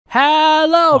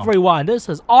Hello everyone, this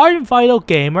is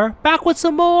ArdentVitalGamer, back with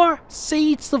some more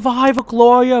Siege Survival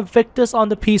Gloria Victis on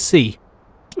the PC.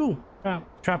 Ooh,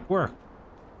 trap work.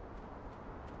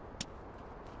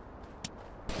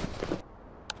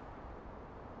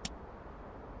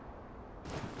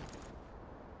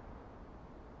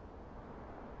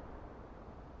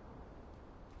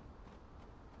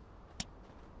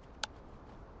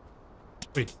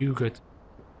 Wait, you good?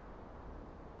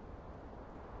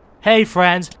 Hey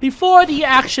friends, before the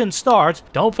action starts,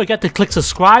 don't forget to click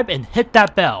subscribe and hit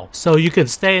that bell so you can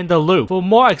stay in the loop for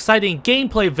more exciting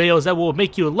gameplay videos that will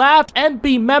make you laugh and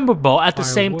be memorable at the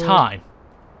same time.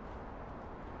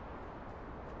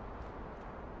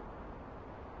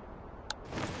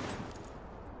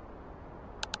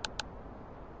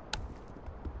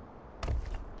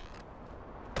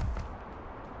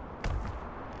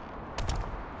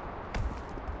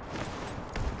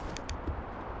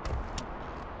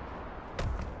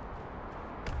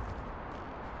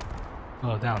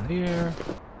 Go down here.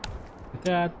 Like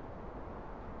that.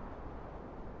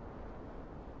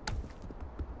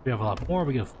 We have a lot more.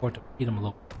 We can afford to feed them a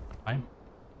little time.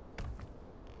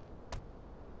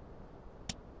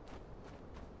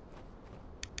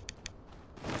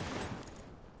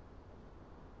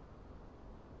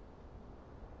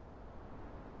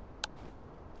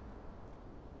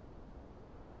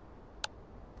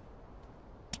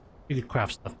 You could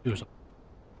craft stuff too. So.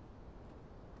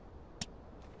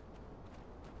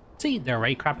 See, they're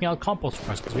already crafting out compost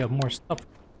for us because we have more stuff.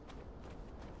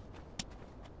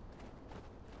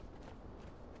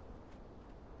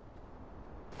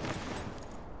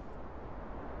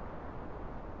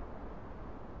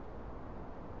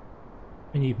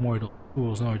 We need more of those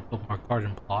tools in order to build more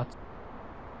garden plots.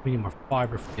 We need more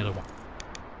fiber for the other one.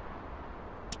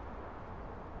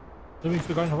 What have we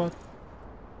forgotten about?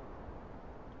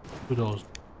 Do those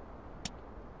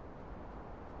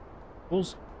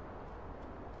tools.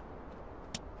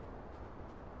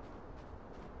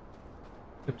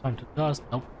 Skip time to dust.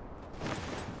 Nope.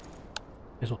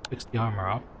 This will fix the armor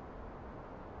up.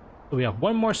 So we have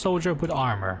one more soldier with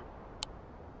armor.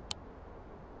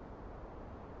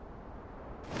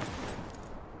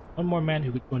 One more man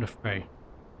who could join the fray.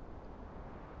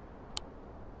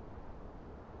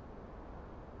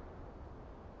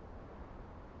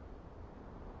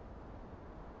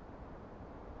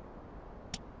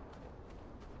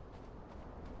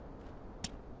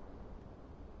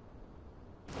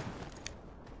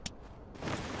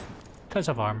 Because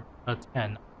of armor,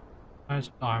 10. Because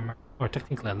of armor, or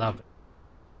technically 11.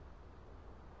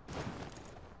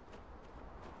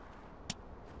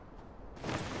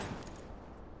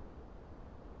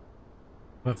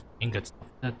 We have ingot stuff.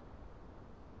 That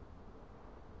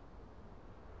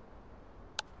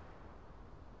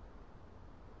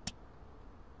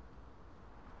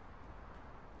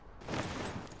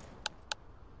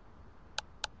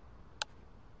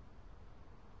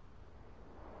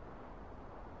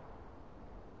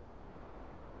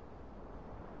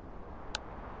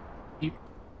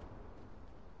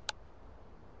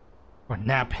or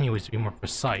nap anyways to be more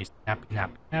precise. Nappy,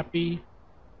 nappy, nappy.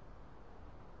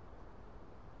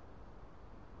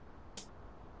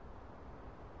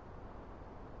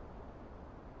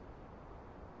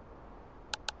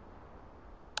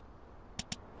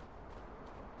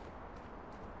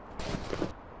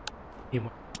 Need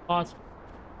more spots.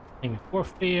 Maybe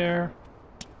warfare.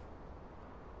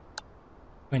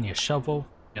 We need a shovel.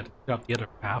 You have to pick up the other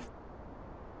half.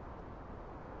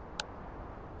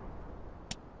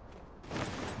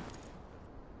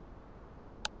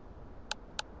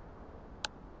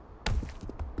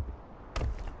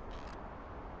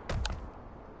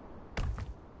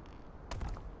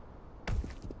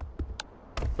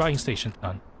 Drying station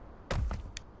done.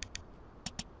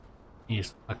 Need to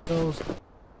select those.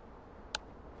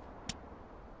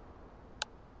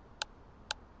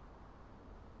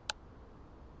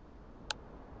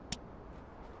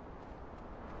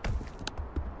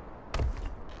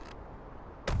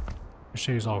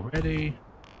 Machetes already.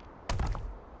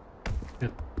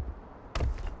 Good.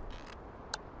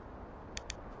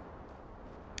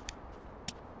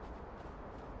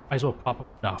 Might as well pop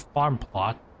up the farm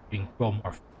plot. We can grow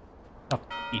more stuff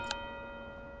to eat.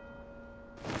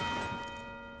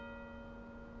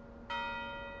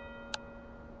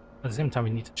 At the same time, we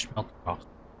need to smelt the rocks.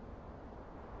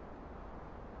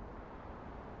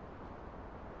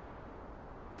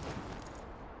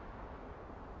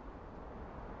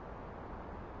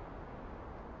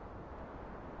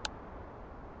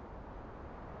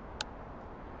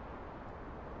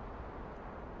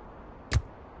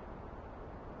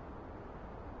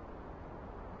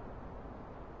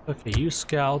 Okay, you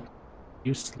scout.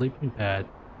 You sleep in bed.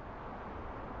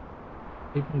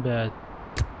 Sleep in bed.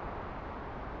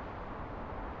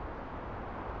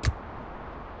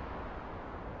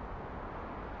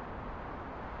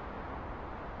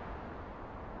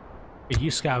 Okay, you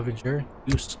scavenger.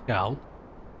 You scout.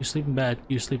 You sleep in bed.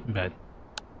 You sleep in bed.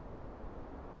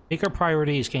 Make our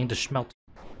priority is getting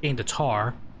the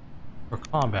tar for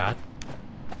combat.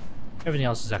 Everything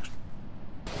else is extra.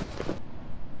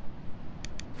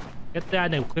 Get that,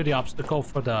 and then we'll clear the obstacle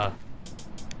for the.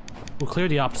 We'll clear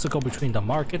the obstacle between the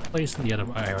marketplace and the other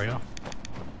area.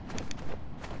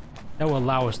 That will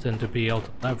allow us then to be able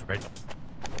to leverage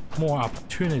more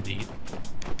opportunity.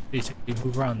 Basically,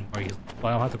 move around more easily.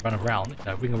 Well, I don't have to run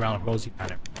around, ring around a rosy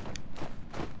manner.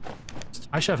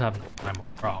 I should have enough time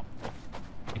overall.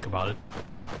 Think about it.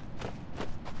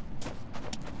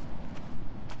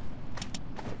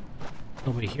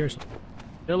 Nobody here, so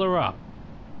fill her up.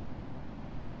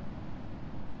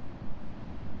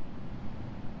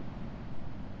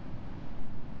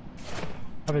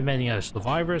 I haven't met any other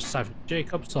survivors aside from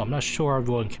Jacob, so I'm not sure if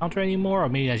we'll encounter anymore, or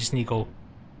maybe I just need to go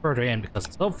further in, because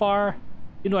so far,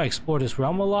 even though I explored this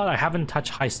realm a lot, I haven't touched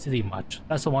High City much.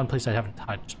 That's the one place I haven't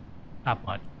touched. Not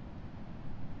much.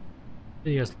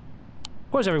 Yes.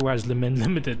 Of course, everywhere has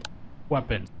limited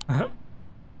weapons.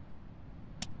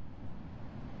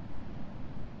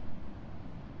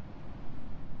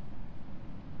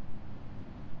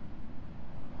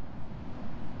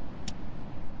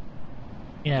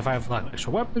 And if I have like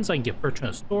extra weapons, I can get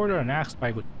Bertrand a sword or an axe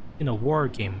bag in a war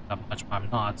game that much, but I'm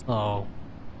not, so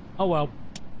oh well.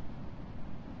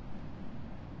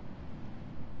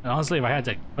 And honestly, if I had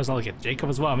to get Jacob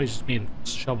as well, I'm just being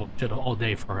shovel shit all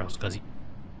day for us because he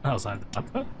outside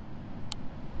the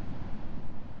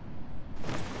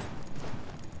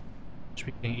should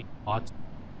we can eat pots?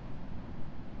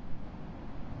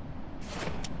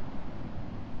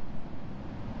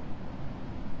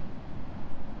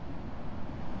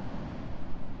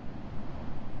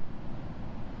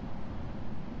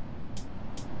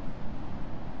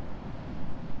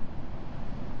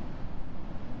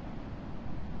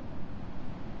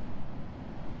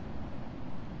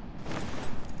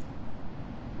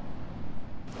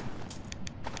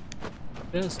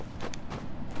 This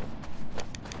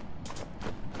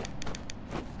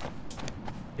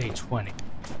day 20.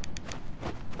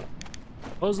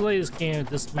 Supposedly this game,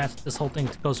 this whole thing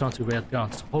goes around to red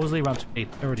down. Supposedly around to day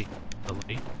 30.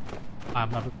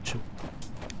 I'm not really sure.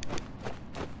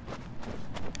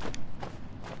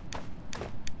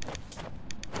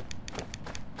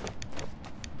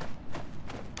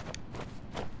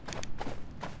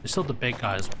 There's still the big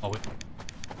guys. Oh, wait.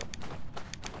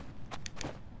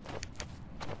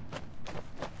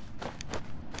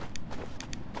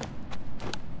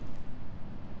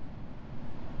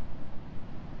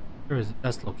 Where is it?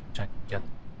 That's the location I can get.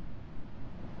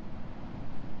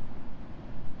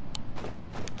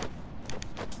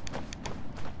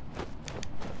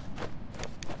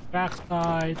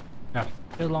 Backside. Got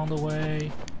to along the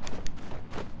way.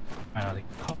 Finally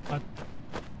caught.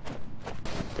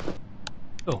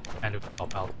 Oh, and it will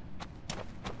pop out.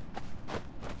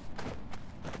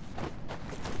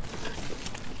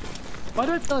 Why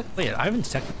do I feel like, wait, I haven't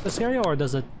checked this area, or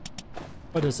does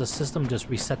the system just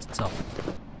reset itself?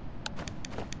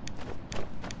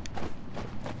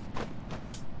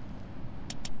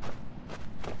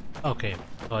 Okay,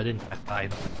 so I didn't check the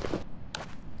item.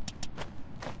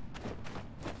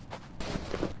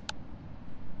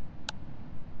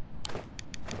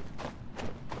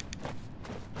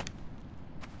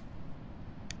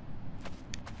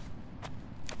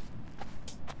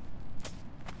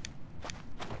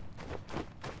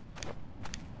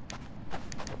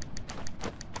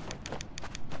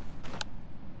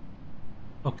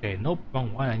 Okay, nope,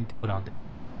 wrong one. I need to put on there.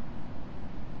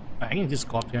 I can just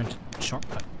go up there and just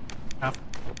shortcut.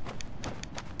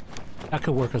 That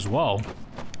could work as well.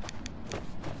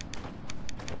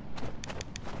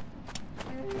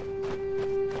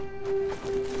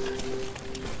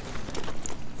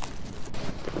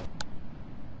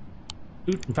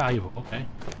 Loot and valuable, okay.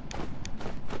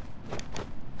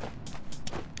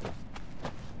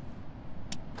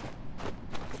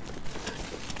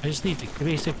 I just need to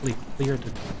basically clear the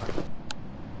door.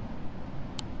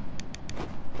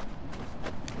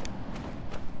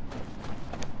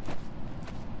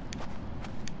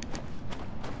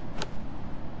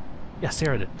 Yes,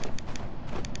 here it is.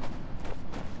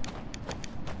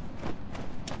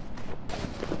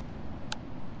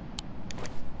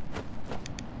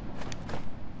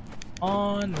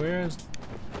 On, where's...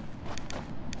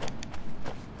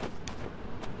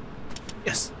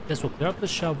 Yes, this will clear up the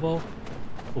shovel.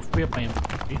 Will free up my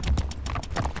inventory.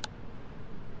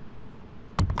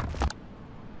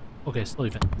 Okay, still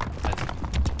even.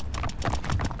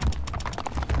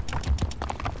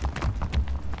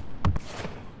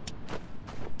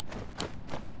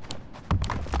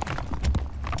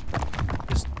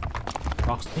 This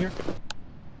rocks in here.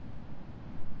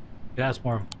 Yeah, that's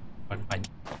more. Bye-bye.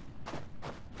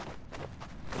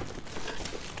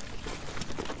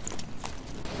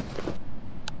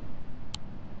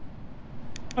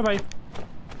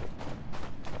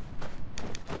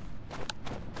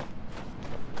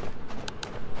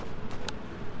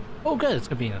 Oh good, it's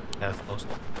gonna be that close.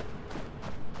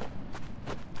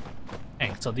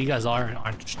 Dang, so these guys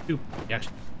aren't stupid. They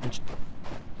actually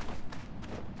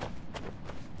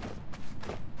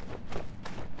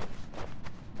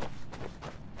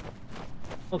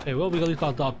okay, well we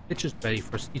got the pitches ready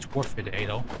for Siege Warfare today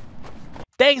though.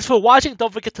 Thanks for watching.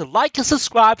 Don't forget to like and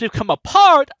subscribe to become a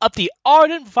part of the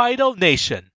Ardent Vital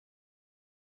Nation.